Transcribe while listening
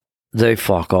They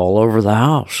fuck all over the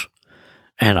house,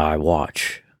 and I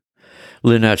watch.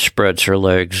 Lynette spreads her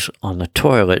legs on the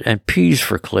toilet and pees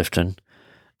for Clifton,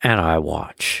 and I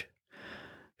watch.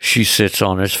 She sits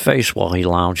on his face while he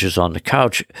lounges on the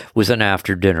couch with an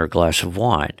after-dinner glass of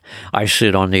wine. I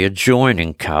sit on the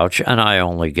adjoining couch, and I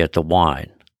only get the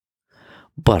wine.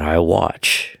 But I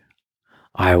watch.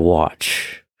 I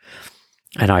watch.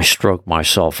 And I stroke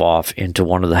myself off into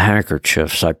one of the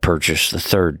handkerchiefs I purchased the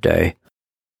third day.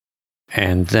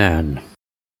 And then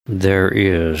there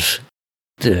is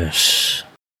this.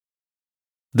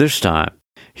 This time,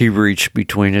 he reached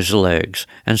between his legs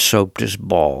and soaped his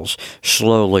balls,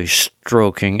 slowly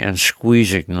stroking and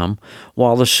squeezing them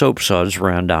while the soap suds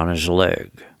ran down his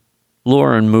leg.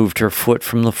 Lauren moved her foot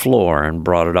from the floor and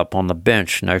brought it up on the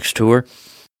bench next to her,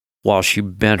 while she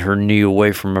bent her knee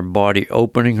away from her body,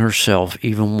 opening herself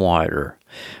even wider.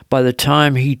 By the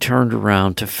time he turned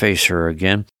around to face her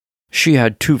again, she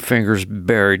had 2 fingers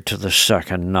buried to the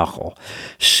second knuckle.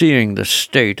 Seeing the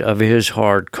state of his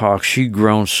hard cock, she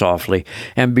groaned softly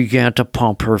and began to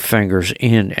pump her fingers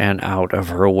in and out of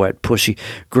her wet pussy,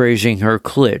 grazing her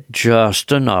clit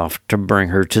just enough to bring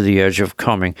her to the edge of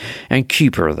coming and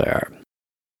keep her there.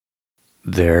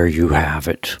 There you have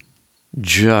it.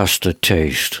 Just a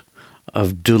taste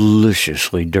of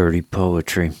deliciously dirty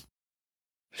poetry.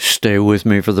 Stay with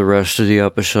me for the rest of the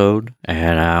episode,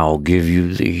 and I'll give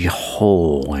you the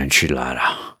whole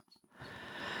enchilada.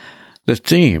 The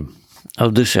theme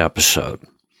of this episode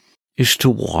is to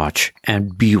watch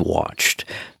and be watched,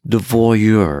 the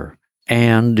voyeur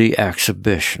and the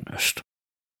exhibitionist.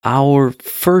 Our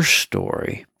first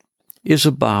story is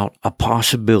about a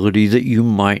possibility that you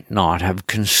might not have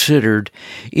considered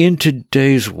in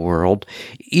today's world,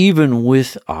 even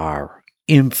with our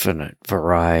infinite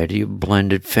variety of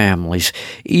blended families,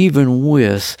 even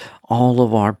with all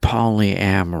of our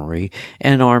polyamory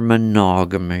and our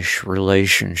monogamish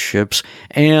relationships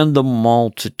and the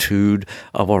multitude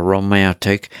of our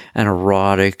romantic and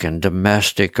erotic and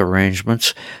domestic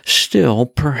arrangements. Still,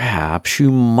 perhaps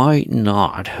you might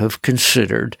not have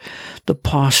considered the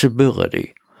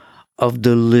possibility of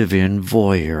the live-in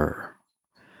voyeur.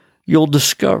 You'll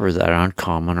discover that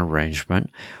uncommon arrangement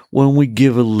when we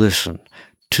give a listen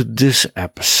to this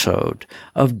episode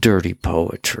of Dirty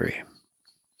Poetry.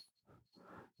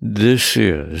 This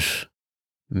is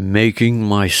Making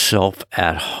Myself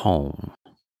at Home,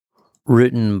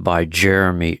 written by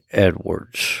Jeremy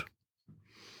Edwards.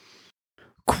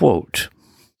 Quote,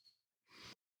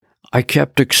 I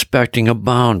kept expecting a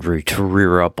boundary to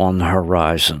rear up on the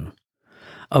horizon,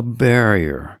 a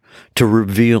barrier to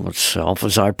reveal itself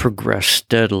as I progressed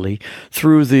steadily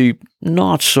through the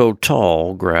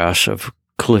not-so-tall grass of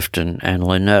Clifton and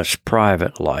Lynette's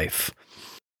private life,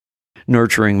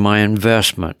 nurturing my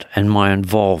investment and my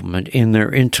involvement in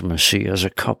their intimacy as a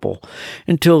couple.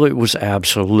 Until it was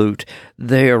absolute,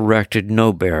 they erected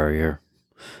no barrier.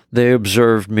 They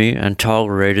observed me and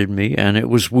tolerated me, and it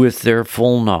was with their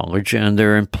full knowledge and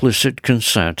their implicit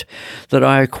consent that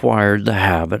I acquired the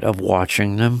habit of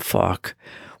watching them fuck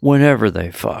whenever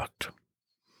they fucked.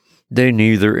 They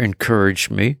neither encouraged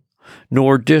me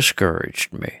nor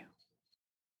discouraged me.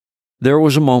 There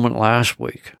was a moment last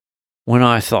week when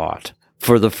I thought,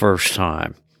 for the first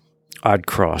time, I'd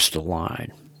crossed the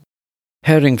line.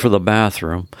 Heading for the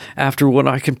bathroom, after what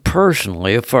I can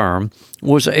personally affirm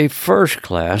was a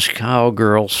first-class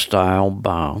cowgirl-style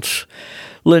bounce,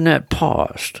 Lynette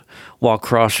paused while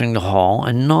crossing the hall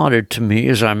and nodded to me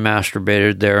as I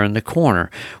masturbated there in the corner,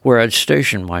 where I'd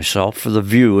stationed myself for the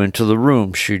view into the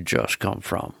room she'd just come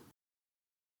from.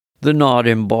 The nod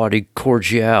embodied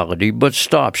cordiality, but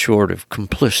stopped short of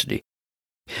complicity,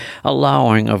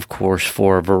 allowing, of course,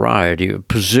 for a variety of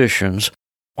positions.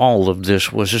 All of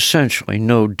this was essentially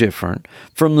no different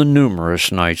from the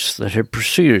numerous nights that had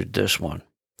preceded this one.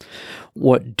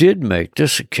 What did make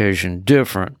this occasion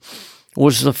different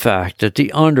was the fact that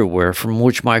the underwear from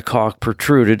which my cock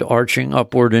protruded, arching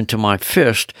upward into my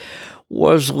fist,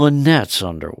 was Lynette's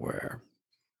underwear.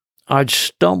 I'd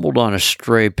stumbled on a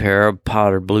stray pair of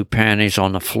powder blue panties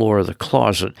on the floor of the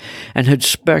closet and had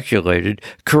speculated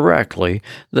correctly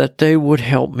that they would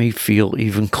help me feel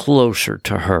even closer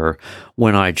to her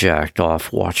when I jacked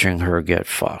off watching her get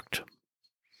fucked.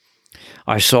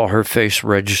 I saw her face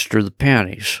register the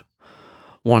panties.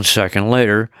 1 second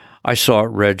later, I saw it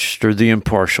register the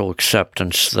impartial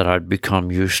acceptance that I'd become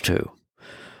used to.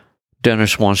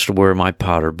 Dennis wants to wear my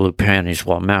powder blue panties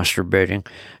while masturbating.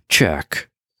 Check.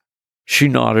 She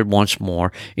nodded once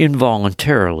more,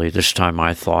 involuntarily this time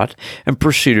I thought, and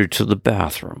proceeded to the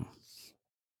bathroom.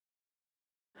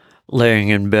 Laying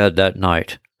in bed that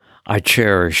night, I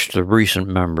cherished the recent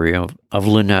memory of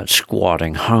Lynette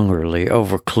squatting hungrily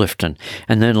over Clifton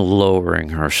and then lowering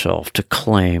herself to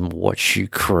claim what she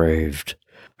craved.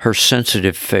 Her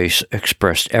sensitive face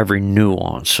expressed every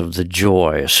nuance of the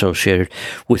joy associated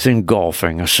with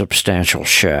engulfing a substantial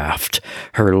shaft.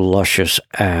 Her luscious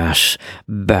ass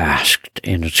basked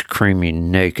in its creamy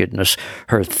nakedness.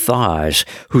 Her thighs,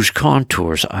 whose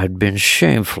contours I'd been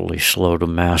shamefully slow to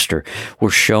master, were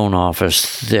shown off as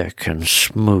thick and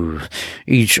smooth,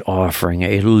 each offering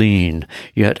a lean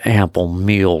yet ample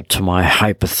meal to my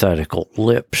hypothetical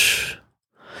lips.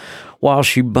 While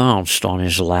she bounced on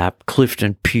his lap,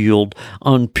 Clifton peeled,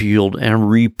 unpeeled,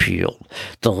 and repeeled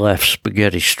the left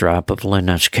spaghetti strap of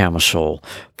Lynette's camisole,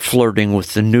 flirting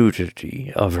with the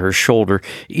nudity of her shoulder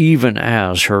even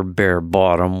as her bare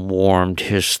bottom warmed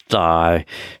his thigh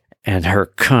and her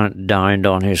cunt dined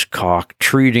on his cock,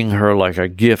 treating her like a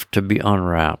gift to be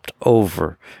unwrapped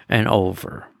over and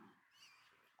over.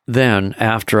 Then,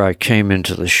 after I came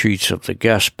into the sheets of the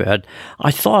guest bed, I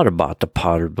thought about the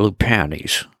powder blue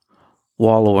panties.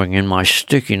 Wallowing in my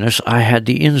stickiness, I had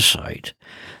the insight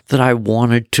that I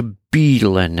wanted to be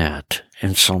Lynette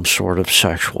in some sort of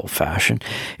sexual fashion.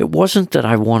 It wasn't that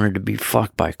I wanted to be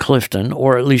fucked by Clifton,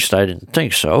 or at least I didn't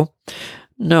think so.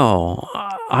 No,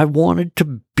 I wanted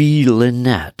to be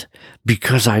Lynette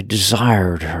because I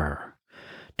desired her.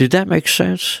 Did that make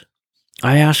sense?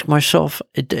 I asked myself,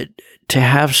 to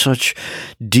have such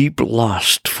deep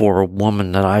lust for a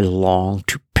woman that I longed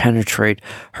to penetrate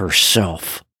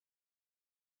herself,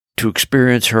 to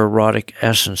experience her erotic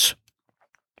essence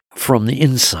from the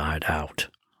inside out.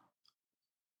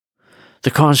 The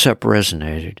concept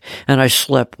resonated, and I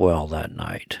slept well that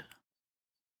night.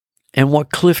 And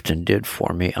what Clifton did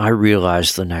for me, I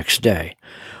realized the next day,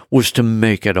 was to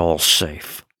make it all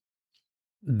safe.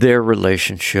 Their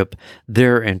relationship,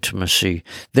 their intimacy,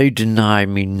 they denied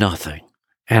me nothing,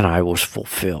 and I was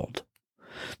fulfilled.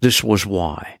 This was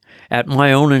why, at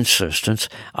my own insistence,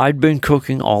 I'd been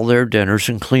cooking all their dinners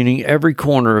and cleaning every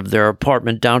corner of their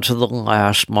apartment down to the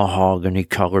last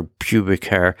mahogany-colored pubic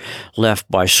hair left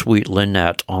by sweet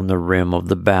Lynette on the rim of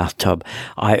the bathtub.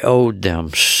 I owed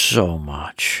them so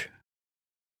much.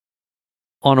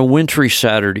 On a wintry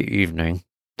Saturday evening,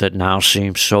 that now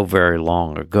seems so very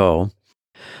long ago,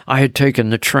 I had taken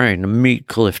the train to meet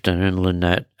Clifton and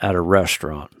Lynette at a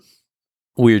restaurant.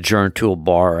 We adjourned to a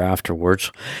bar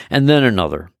afterwards, and then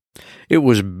another. It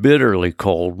was bitterly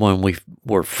cold when we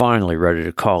were finally ready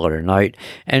to call it a night,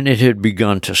 and it had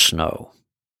begun to snow.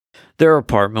 Their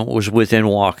apartment was within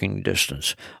walking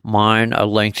distance, mine a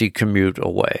lengthy commute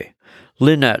away.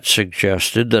 Lynette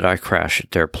suggested that I crash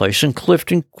at their place, and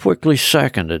Clifton quickly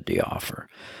seconded the offer.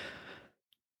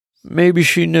 Maybe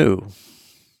she knew,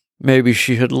 maybe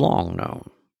she had long known,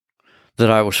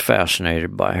 that I was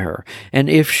fascinated by her, and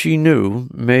if she knew,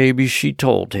 maybe she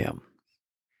told him.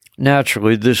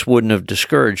 Naturally, this wouldn't have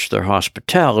discouraged their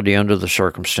hospitality under the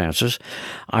circumstances.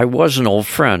 I was an old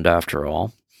friend, after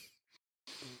all.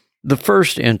 The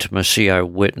first intimacy I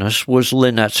witnessed was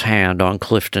Lynette's hand on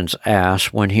Clifton's ass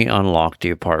when he unlocked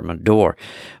the apartment door.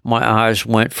 My eyes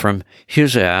went from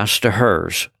his ass to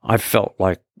hers. I felt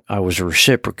like I was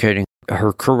reciprocating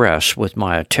her caress with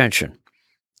my attention.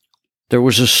 There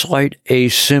was a slight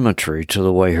asymmetry to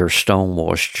the way her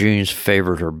stonewashed jeans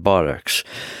favored her buttocks.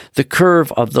 The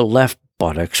curve of the left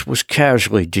buttocks was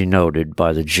casually denoted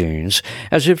by the jeans,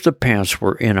 as if the pants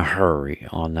were in a hurry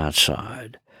on that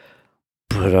side.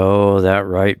 But oh, that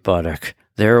right buttock.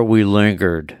 There we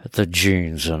lingered, the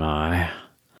jeans and I.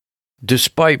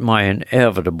 Despite my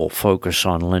inevitable focus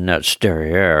on Lynette's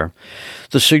derriere,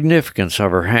 the significance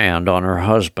of her hand on her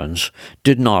husband's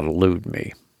did not elude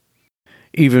me.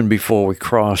 Even before we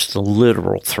crossed the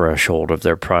literal threshold of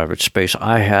their private space,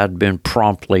 I had been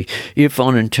promptly, if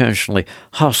unintentionally,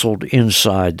 hustled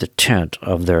inside the tent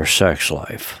of their sex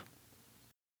life.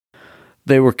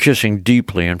 They were kissing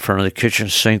deeply in front of the kitchen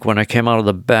sink when I came out of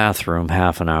the bathroom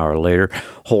half an hour later,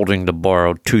 holding the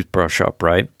borrowed toothbrush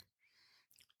upright.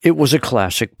 It was a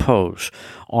classic pose,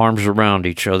 arms around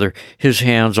each other, his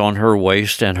hands on her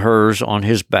waist and hers on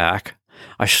his back.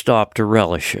 I stopped to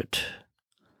relish it.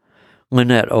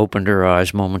 Lynette opened her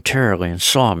eyes momentarily and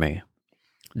saw me.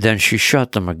 Then she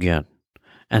shut them again,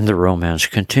 and the romance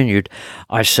continued.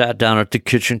 I sat down at the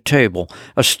kitchen table,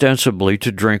 ostensibly to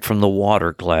drink from the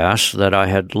water glass that I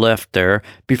had left there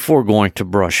before going to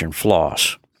brush and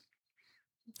floss.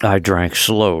 I drank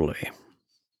slowly.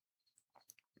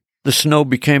 The snow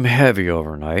became heavy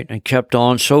overnight and kept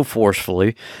on so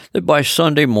forcefully that by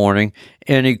Sunday morning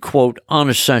any, quote,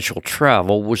 unessential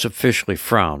travel was officially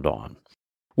frowned on.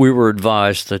 We were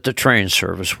advised that the train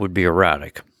service would be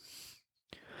erratic.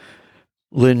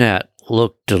 Lynette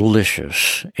looked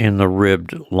delicious in the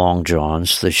ribbed long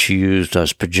johns that she used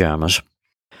as pajamas,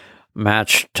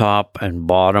 matched top and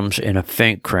bottoms in a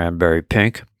faint cranberry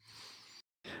pink.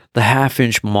 The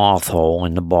half-inch moth hole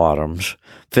in the bottoms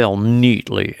fell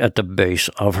neatly at the base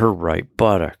of her right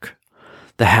buttock.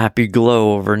 The happy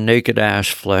glow of her naked ass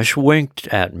flesh winked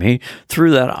at me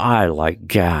through that eye-like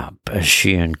gap as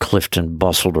she and Clifton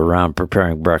bustled around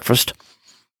preparing breakfast.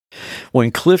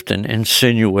 When Clifton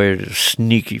insinuated a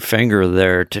sneaky finger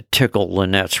there to tickle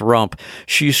Lynette's rump,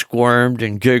 she squirmed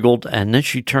and giggled, and then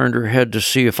she turned her head to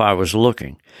see if I was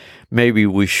looking. "Maybe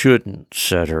we shouldn't,"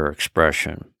 said her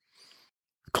expression.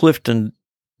 Clifton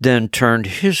then turned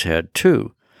his head,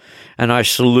 too, and I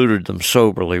saluted them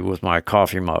soberly with my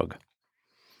coffee mug.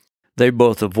 They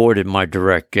both avoided my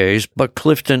direct gaze, but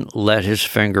Clifton let his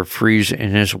finger freeze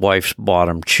in his wife's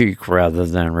bottom cheek rather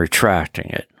than retracting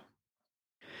it.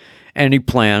 Any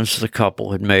plans the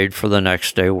couple had made for the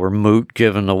next day were moot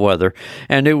given the weather,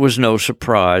 and it was no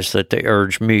surprise that they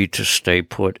urged me to stay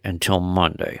put until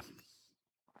Monday.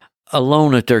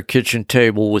 Alone at their kitchen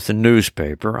table with the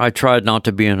newspaper, I tried not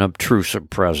to be an obtrusive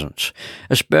presence,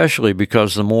 especially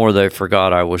because the more they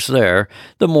forgot I was there,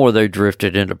 the more they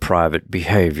drifted into private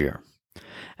behavior.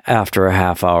 After a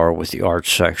half hour with the art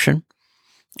section,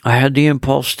 I had the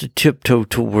impulse to tiptoe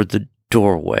toward the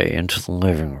doorway into the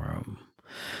living room.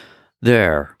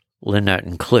 There, Lynette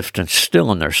and Clifton,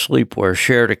 still in their sleepwear,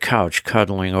 shared a couch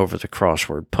cuddling over the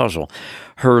crossword puzzle.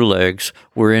 Her legs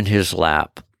were in his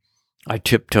lap. I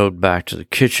tiptoed back to the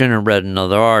kitchen and read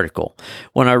another article.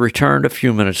 When I returned a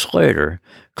few minutes later,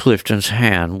 Clifton's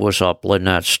hand was up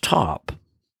Lynette's top.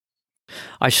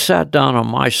 I sat down on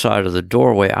my side of the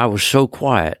doorway. I was so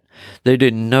quiet, they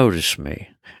didn't notice me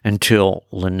until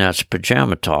Lynette's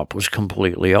pajama top was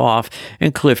completely off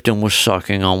and Clifton was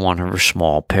sucking on one of her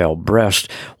small pale breasts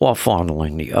while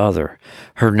fondling the other.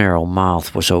 Her narrow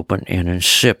mouth was open in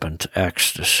incipient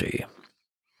ecstasy.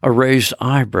 A raised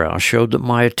eyebrow showed that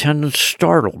my attendance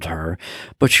startled her,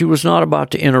 but she was not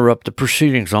about to interrupt the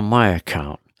proceedings on my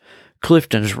account.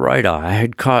 Clifton's right eye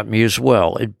had caught me as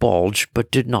well. It bulged,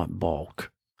 but did not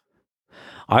bulk.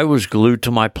 I was glued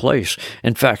to my place.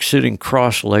 In fact, sitting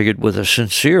cross-legged with a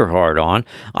sincere hard-on,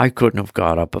 I couldn't have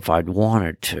got up if I'd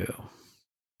wanted to.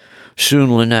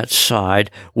 Soon Lynette sighed,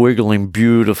 wiggling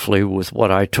beautifully with what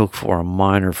I took for a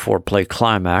minor foreplay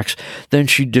climax. Then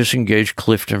she disengaged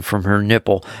Clifton from her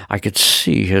nipple. I could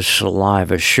see his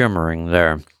saliva shimmering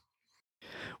there.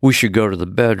 "We should go to the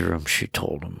bedroom," she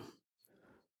told him.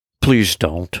 "Please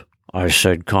don't," I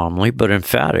said calmly, but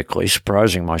emphatically,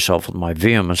 surprising myself with my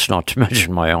vehemence, not to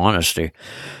mention my honesty.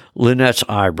 Lynette's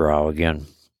eyebrow again.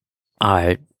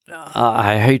 I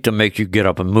hate to make you get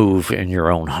up and move in your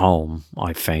own home,"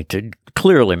 I fainted,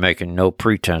 clearly making no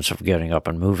pretense of getting up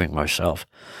and moving myself.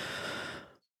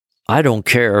 "I don't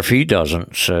care if he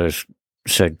doesn't,"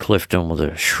 said Clifton with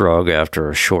a shrug after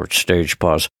a short stage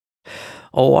pause.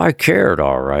 "Oh, I cared,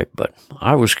 all right, but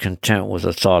I was content with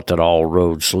the thought that all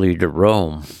roads lead to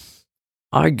Rome."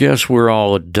 "I guess we're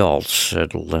all adults,"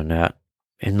 said Lynette,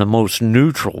 in the most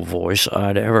neutral voice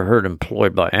I'd ever heard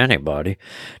employed by anybody.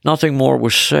 Nothing more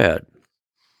was said.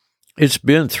 It's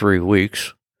been 3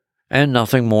 weeks, and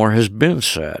nothing more has been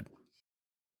said.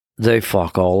 They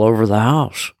fuck all over the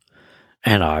house,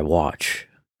 and I watch.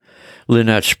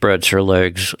 Lynette spreads her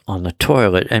legs on the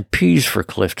toilet and pees for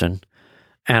Clifton,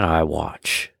 and I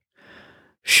watch.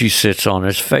 She sits on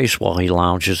his face while he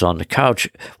lounges on the couch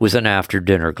with an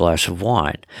after-dinner glass of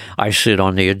wine. I sit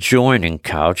on the adjoining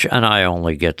couch, and I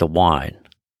only get the wine.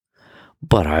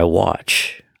 But I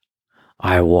watch.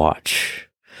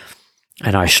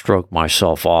 And I stroke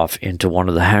myself off into one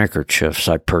of the handkerchiefs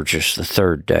I purchased the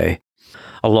third day,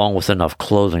 along with enough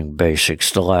clothing basics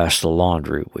to last the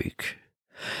laundry week.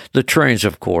 The trains,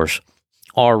 of course,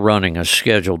 are running as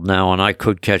scheduled now, and I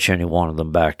could catch any one of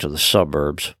them back to the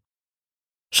suburbs.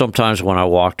 Sometimes when I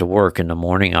walk to work in the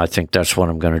morning, I think that's what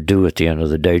I'm going to do at the end of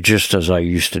the day, just as I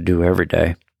used to do every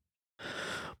day.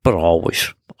 But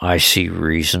always, I see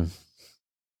reason.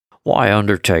 Why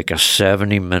undertake a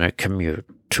 70-minute commute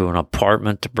to an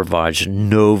apartment that provides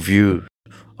no view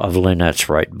of Lynette's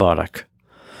right buttock,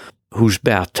 whose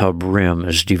bathtub rim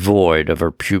is devoid of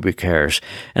her pubic hairs,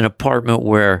 an apartment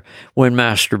where, when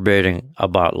masturbating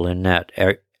about Lynette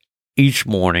each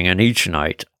morning and each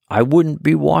night, I wouldn't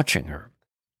be watching her?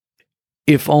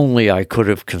 If only I could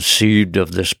have conceived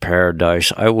of this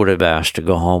paradise, I would have asked to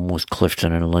go home with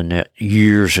Clifton and Lynette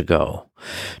years ago,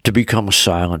 to become a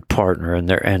silent partner in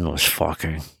their endless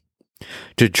fucking,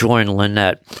 to join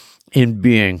Lynette in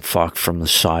being fucked from the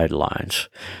sidelines,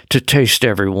 to taste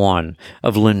every one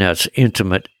of Lynette's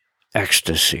intimate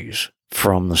ecstasies,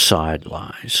 from the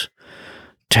sidelines.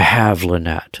 To have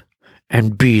Lynette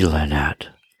and be Lynette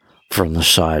from the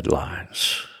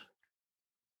sidelines.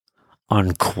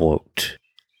 Unquote.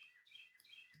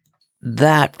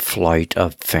 That flight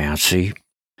of fancy,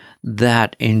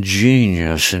 that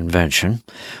ingenious invention,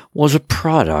 was a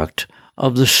product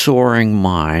of the soaring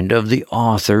mind of the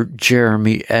author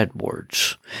Jeremy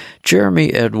Edwards.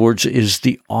 Jeremy Edwards is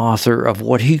the author of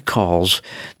what he calls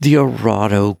the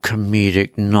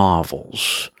eroto-comedic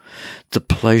novels. The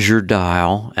Pleasure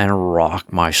Dial and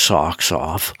Rock My Socks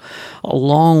Off,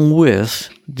 along with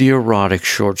the erotic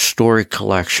short story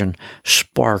collection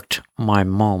Sparked My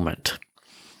Moment.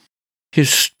 His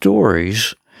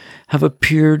stories have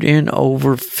appeared in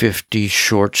over 50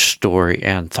 short story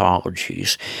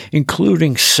anthologies,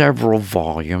 including several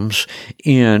volumes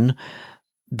in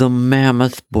the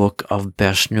Mammoth Book of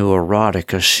Best New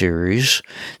Erotica series.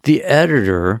 The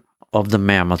editor of the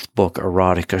Mammoth Book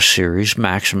Erotica series,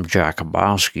 Maxim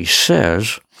Jakubowski,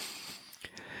 says,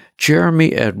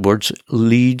 Jeremy Edwards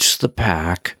leads the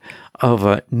pack of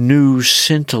a new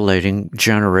scintillating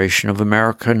generation of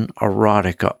American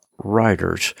erotica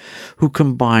writers who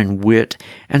combine wit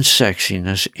and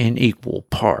sexiness in equal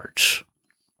parts.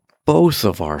 Both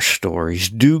of our stories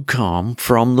do come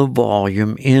from the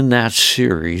volume in that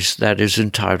series that is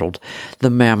entitled The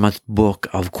Mammoth Book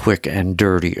of Quick and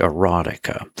Dirty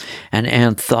Erotica, an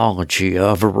anthology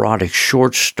of erotic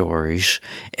short stories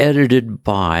edited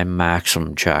by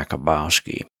Maxim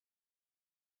Jakubowski.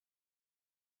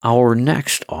 Our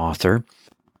next author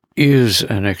is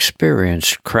an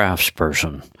experienced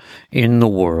craftsperson in the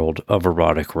world of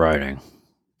erotic writing.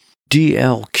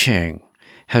 D.L. King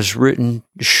has written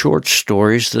short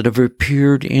stories that have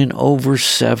appeared in over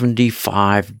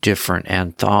 75 different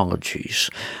anthologies,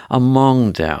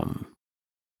 among them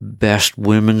Best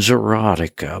Women's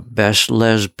Erotica, Best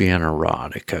Lesbian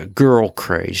Erotica, Girl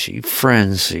Crazy,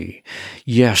 Frenzy,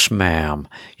 Yes Ma'am,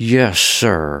 Yes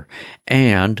Sir,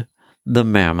 and the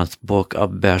Mammoth Book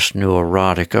of Best New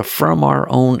Erotica from our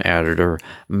own editor,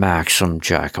 Maxim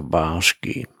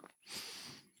Jakubowski.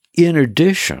 In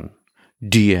addition,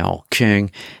 D.L.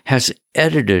 King has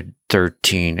edited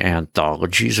 13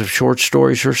 anthologies of short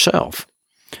stories herself.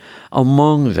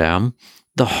 Among them,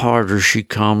 The Harder She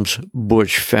Comes,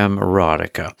 Butch Femme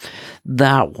Erotica.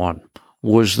 That one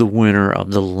was the winner of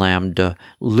the Lambda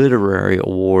Literary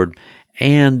Award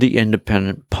and the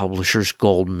Independent Publishers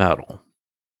Gold Medal.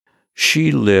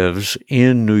 She lives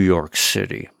in New York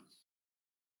City.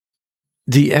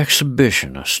 The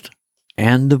exhibitionist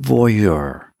and the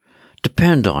voyeur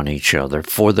depend on each other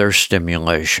for their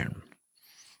stimulation.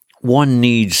 One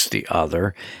needs the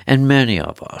other, and many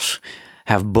of us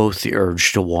have both the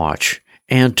urge to watch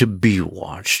and to be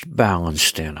watched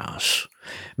balanced in us.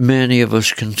 Many of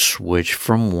us can switch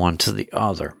from one to the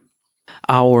other.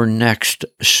 Our next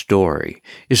story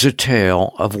is a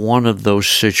tale of one of those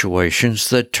situations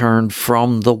that turned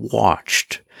from the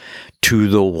watched to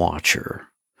the watcher.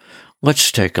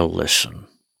 Let's take a listen.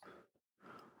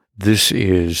 This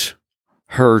is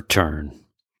Her Turn,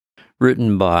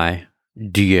 written by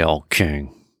D.L.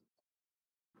 King.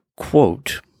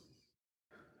 Quote,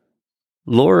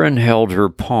 Lauren held her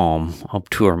palm up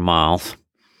to her mouth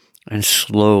and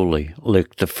slowly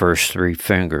licked the first 3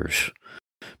 fingers,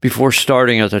 before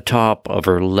starting at the top of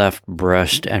her left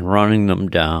breast and running them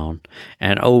down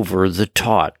and over the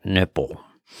taut nipple.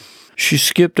 She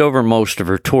skipped over most of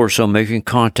her torso, making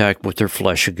contact with her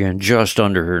flesh again just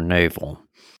under her navel.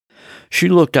 She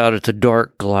looked out at the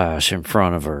dark glass in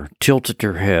front of her, tilted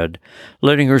her head,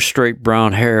 letting her straight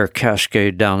brown hair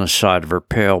cascade down the side of her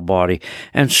pale body,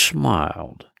 and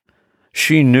smiled.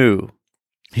 She knew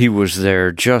he was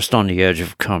there just on the edge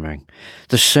of coming,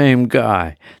 the same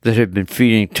guy that had been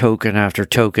feeding token after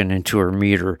token into her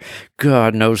meter.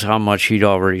 God knows how much he'd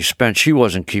already spent. She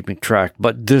wasn't keeping track,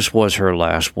 but this was her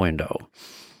last window.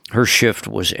 Her shift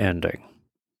was ending.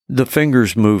 The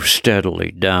fingers moved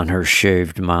steadily down her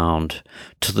shaved mound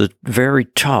to the very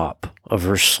top of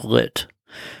her slit.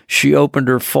 She opened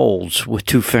her folds with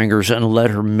 2 fingers and let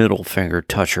her middle finger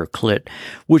touch her clit,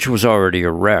 which was already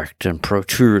erect and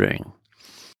protruding.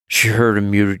 She heard a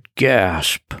muted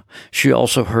gasp. She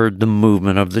also heard the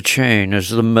movement of the chain as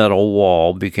the metal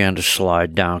wall began to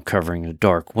slide down, covering the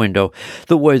dark window.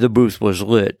 The way the booth was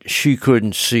lit, she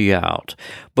couldn't see out,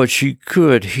 but she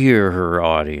could hear her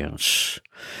audience.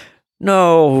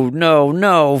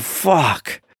 No,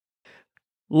 fuck!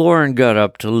 Lauren got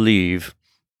up to leave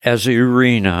as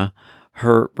Irina,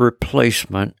 her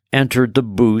replacement, entered the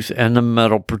booth and the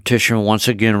metal partition once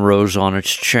again rose on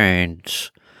its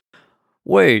chains.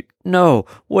 Wait a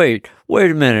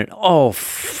minute. Oh,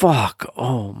 fuck.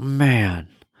 Oh, man.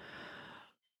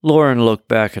 Lauren looked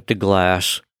back at the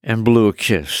glass and blew a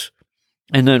kiss,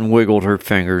 and then wiggled her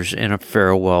fingers in a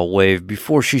farewell wave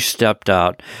before she stepped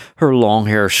out, her long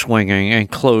hair swinging,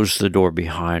 and closed the door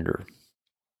behind her.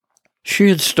 She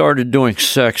had started doing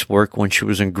sex work when she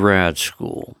was in grad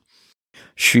school.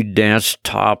 She danced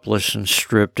topless and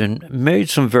stripped and made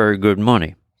some very good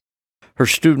money. Her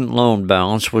student loan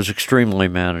balance was extremely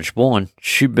manageable, and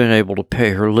she'd been able to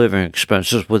pay her living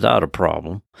expenses without a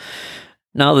problem.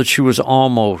 Now that she was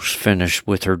almost finished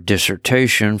with her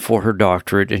dissertation for her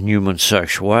doctorate in human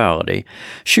sexuality,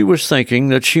 she was thinking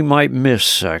that she might miss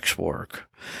sex work,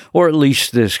 or at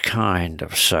least this kind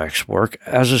of sex work.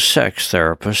 As a sex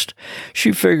therapist,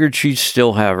 she figured she'd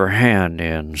still have her hand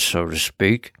in, so to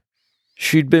speak.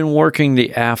 She'd been working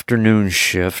the afternoon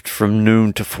shift from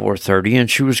noon to 4:30,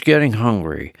 and she was getting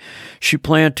hungry. She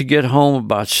planned to get home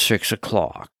about 6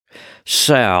 o'clock.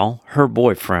 Sal, her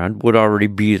boyfriend, would already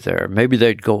be there. Maybe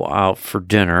they'd go out for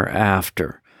dinner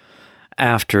after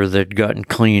they'd gotten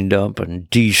cleaned up and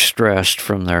de-stressed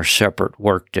from their separate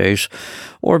work days,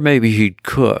 or maybe he'd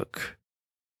cook.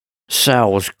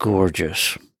 Sal was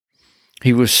gorgeous.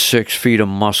 He was 6 feet of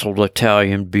muscled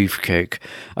Italian beefcake,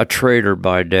 a trader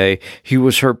by day. He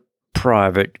was her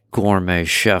private gourmet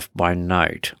chef by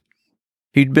night.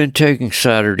 He'd been taking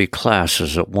Saturday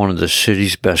classes at one of the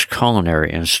city's best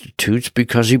culinary institutes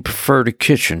because he preferred a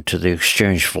kitchen to the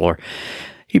exchange floor.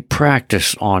 He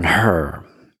practiced on her.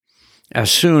 As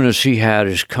soon as he had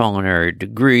his culinary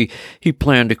degree, he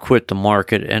planned to quit the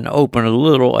market and open a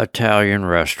little Italian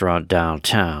restaurant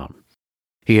downtown.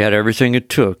 He had everything it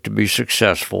took to be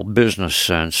successful: business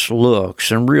sense,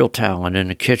 looks, and real talent in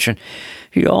the kitchen.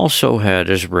 He also had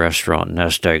his restaurant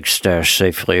nest egg stashed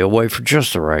safely away for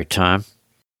just the right time.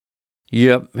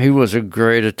 Yep, he was a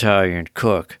great Italian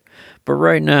cook, but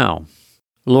right now,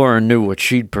 Lauren knew what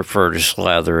she'd prefer to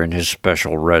slather in his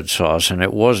special red sauce, and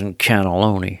it wasn't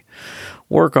cannelloni.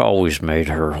 Work always made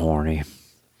her horny.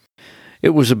 It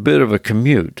was a bit of a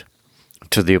commute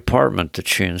to the apartment that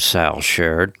she and Sal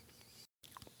shared.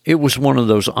 It was one of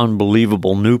those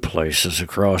unbelievable new places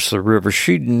across the river.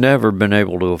 She'd never been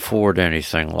able to afford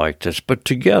anything like this, but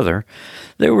together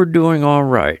they were doing all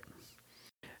right.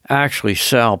 Actually,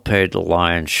 Sal paid the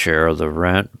lion's share of the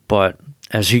rent, but,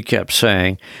 as he kept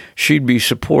saying, she'd be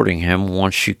supporting him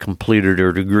once she completed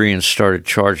her degree and started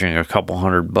charging a couple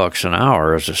 $100 an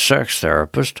hour as a sex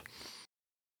therapist.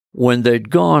 When they'd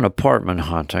gone apartment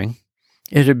hunting,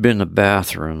 it had been the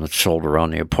bathroom that sold her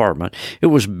on the apartment. It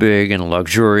was big and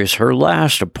luxurious. Her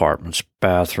last apartment's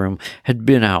bathroom had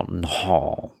been out in the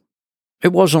hall.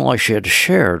 It wasn't like she had to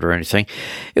share it or anything.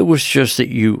 It was just that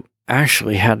you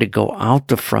actually had to go out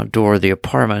the front door of the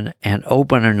apartment and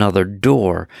open another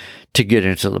door to get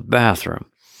into the bathroom.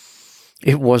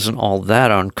 It wasn't all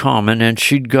that uncommon, and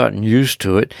she'd gotten used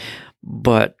to it,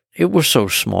 but it was so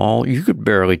small you could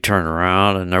barely turn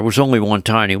around, and there was only one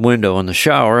tiny window in the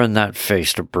shower, and that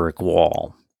faced a brick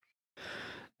wall.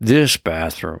 This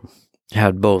bathroom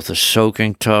had both a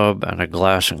soaking tub and a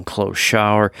glass-enclosed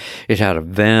shower. It had a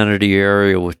vanity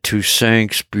area with 2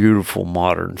 sinks, beautiful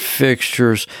modern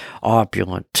fixtures,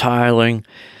 opulent tiling.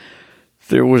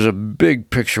 There was a big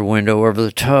picture window over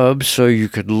the tub so you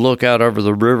could look out over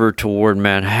the river toward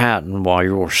Manhattan while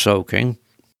you were soaking.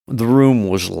 The room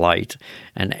was light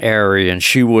and airy, and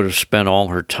she would have spent all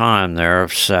her time there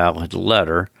if Sal had let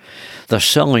her. The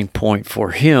selling point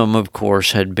for him, of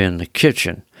course, had been the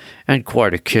kitchen. And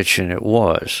quite a kitchen it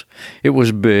was. It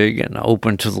was big and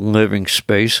open to the living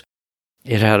space.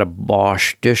 It had a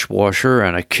Bosch dishwasher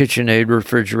and a KitchenAid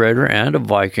refrigerator and a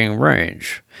Viking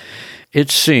range. It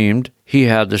seemed he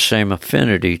had the same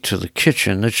affinity to the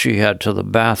kitchen that she had to the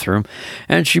bathroom,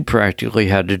 and she practically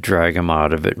had to drag him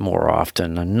out of it more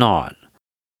often than not.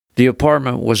 The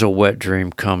apartment was a wet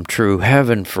dream come true.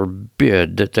 Heaven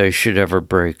forbid that they should ever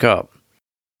break up.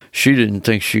 She didn't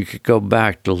think she could go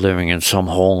back to living in some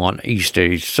hole on East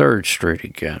 83rd Street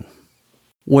again.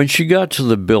 When she got to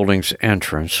the building's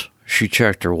entrance, she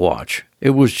checked her watch. It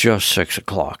was just 6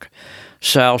 o'clock.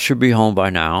 Sal should be home by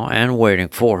now and waiting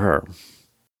for her.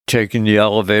 Taking the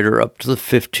elevator up to the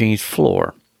 15th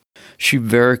floor, she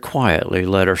very quietly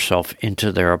let herself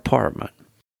into their apartment.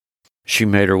 She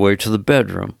made her way to the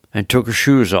bedroom and took her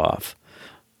shoes off.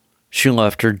 She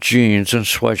left her jeans and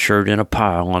sweatshirt in a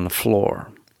pile on the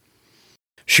floor.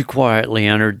 She quietly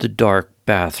entered the dark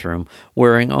bathroom,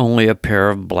 wearing only a pair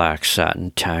of black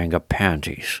satin tanga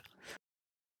panties.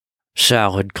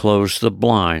 Sal had closed the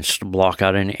blinds to block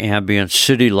out any ambient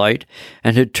city light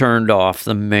and had turned off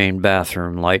the main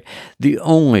bathroom light. The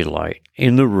only light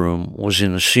in the room was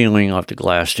in the ceiling of the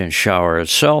glassed-in shower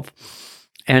itself,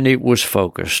 and it was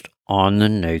focused on the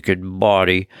naked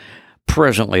body,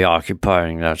 presently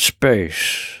occupying that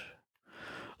space.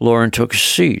 Lauren took a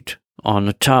seat on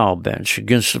the towel bench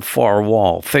against the far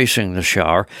wall facing the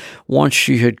shower. Once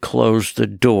she had closed the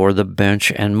door, the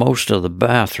bench and most of the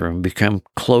bathroom became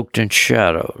cloaked in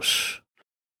shadows.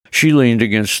 She leaned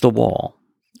against the wall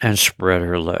and spread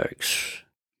her legs.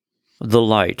 The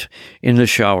light in the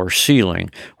shower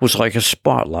ceiling was like a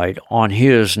spotlight on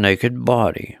his naked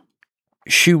body.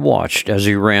 She watched as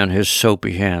he ran his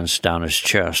soapy hands down his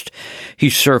chest. He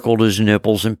circled his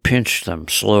nipples and pinched them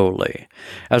slowly.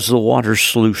 As the water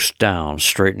sluiced down,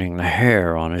 straightening the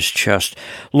hair on his chest,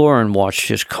 Lauren watched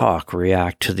his cock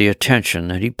react to the attention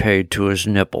that he paid to his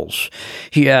nipples.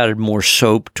 He added more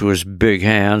soap to his big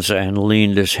hands and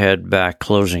leaned his head back,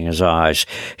 closing his eyes.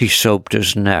 He soaped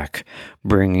his neck,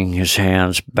 bringing his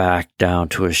hands back down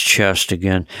to his chest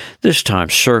again, this time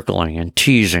circling and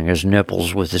teasing his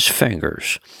nipples with his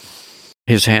fingers.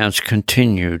 His hands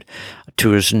continued to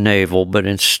his navel, but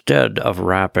instead of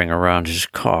wrapping around his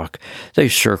cock, they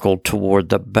circled toward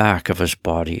the back of his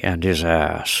body and his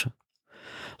ass.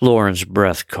 Lauren's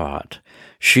breath caught.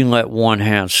 She let one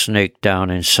hand snake down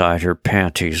inside her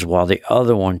panties while the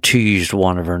other one teased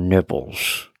one of her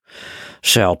nipples.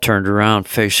 Sal turned around,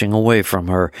 facing away from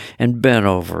her, and bent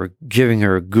over, giving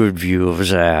her a good view of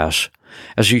his ass.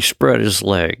 As he spread his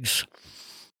legs,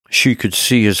 she could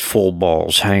see his full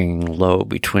balls hanging low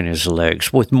between his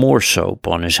legs, with more soap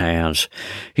on his hands.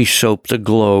 He soaped the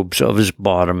globes of his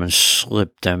bottom and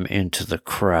slipped them into the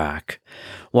crack.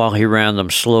 While he ran them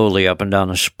slowly up and down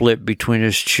the split between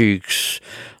his cheeks,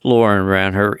 Lauren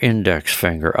ran her index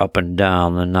finger up and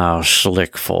down the now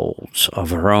slick folds of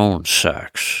her own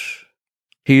sex.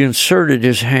 He inserted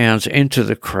his hands into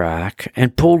the crack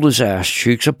and pulled his ass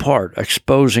cheeks apart,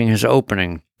 exposing his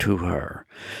opening to her.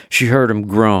 She heard him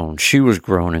groan. She was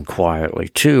groaning quietly,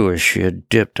 too, as she had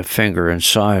dipped a finger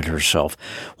inside herself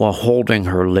while holding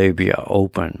her labia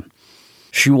open.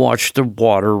 She watched the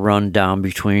water run down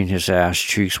between his ass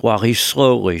cheeks while he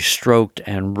slowly stroked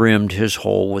and rimmed his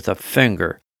hole with a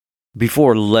finger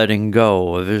before letting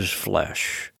go of his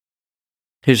flesh.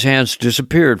 His hands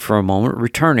disappeared for a moment,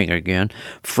 returning again,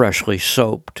 freshly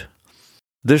soaped.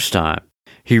 This time,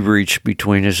 he reached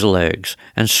between his legs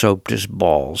and soaped his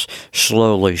balls,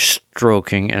 slowly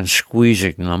stroking and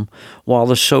squeezing them while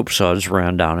the soap suds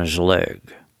ran down his leg.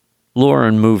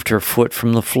 Lauren moved her foot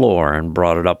from the floor and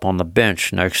brought it up on the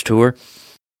bench next to her,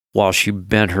 while she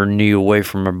bent her knee away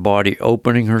from her body,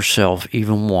 opening herself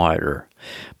even wider.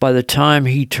 By the time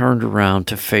he turned around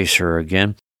to face her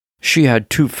again, she had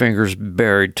 2 fingers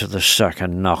buried to the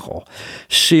second knuckle.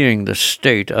 Seeing the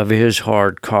state of his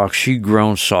hard cock, she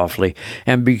groaned softly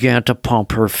and began to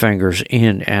pump her fingers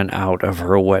in and out of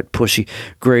her wet pussy,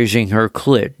 grazing her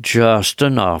clit just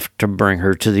enough to bring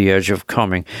her to the edge of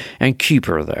coming and keep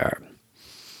her there.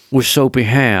 With soapy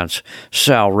hands,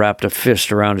 Sal wrapped a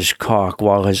fist around his cock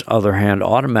while his other hand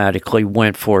automatically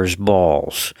went for his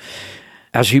balls.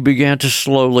 As he began to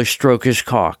slowly stroke his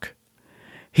cock,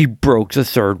 he broke the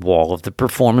third wall of the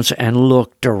performance and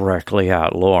looked directly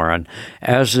at Lauren.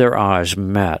 As their eyes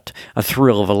met, a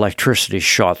thrill of electricity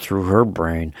shot through her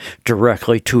brain,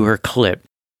 directly to her clit.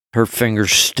 Her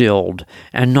fingers stilled,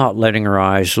 and not letting her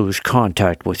eyes lose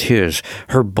contact with his,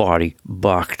 her body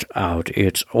bucked out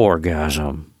its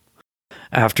orgasm.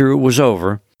 After it was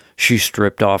over, she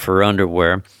stripped off her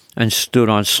underwear and stood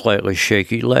on slightly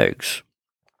shaky legs.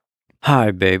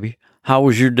 "Hi, baby. How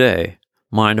was your day?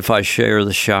 Mind if I share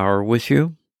the shower with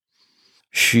you?"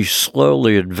 She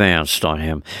slowly advanced on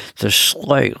him, the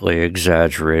slightly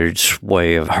exaggerated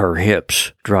sway of her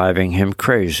hips driving him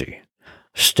crazy.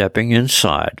 Stepping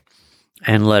inside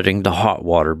and letting the hot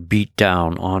water beat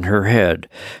down on her head,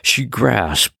 she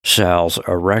grasped Sal's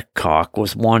erect cock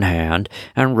with one hand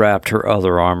and wrapped her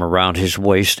other arm around his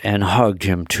waist and hugged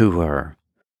him to her.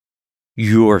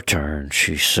 "Your turn,"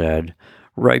 she said,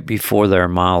 right before their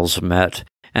mouths met,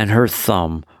 and her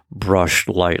thumb brushed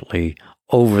lightly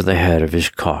over the head of his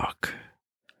cock.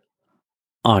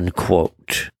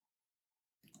 Unquote.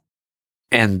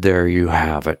 And there you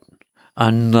have it.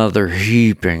 Another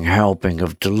heaping helping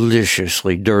of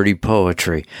deliciously dirty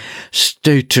poetry.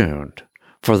 Stay tuned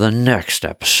for the next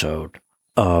episode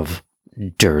of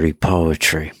Dirty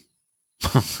Poetry.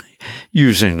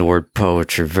 Using the word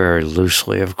poetry very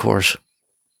loosely, of course.